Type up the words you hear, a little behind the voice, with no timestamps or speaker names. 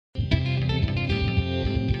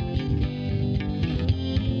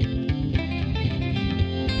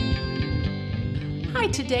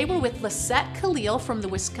right, today we're with Lisette Khalil from the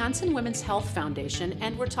Wisconsin Women's Health Foundation,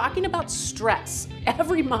 and we're talking about stress.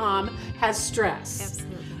 Every mom has stress.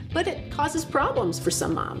 Absolutely. But it causes problems for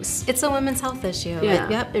some moms. It's a women's health issue.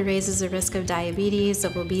 Yeah. It raises the risk of diabetes,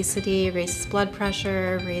 of obesity, raises blood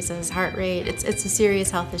pressure, raises heart rate. It's a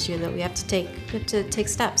serious health issue that we have to take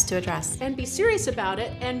steps to address. And be serious about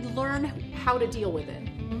it and learn how to deal with it.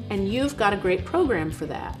 And you've got a great program for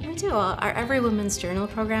that. I do. Our Every Woman's Journal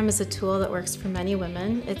program is a tool that works for many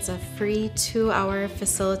women. It's a free 2-hour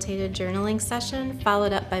facilitated journaling session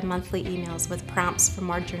followed up by monthly emails with prompts for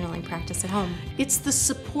more journaling practice at home. It's the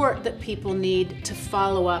support that people need to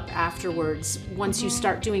follow up afterwards once you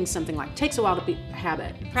start doing something like it takes a while to be a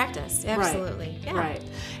habit. Practice, absolutely. Right.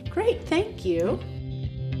 Great, thank you.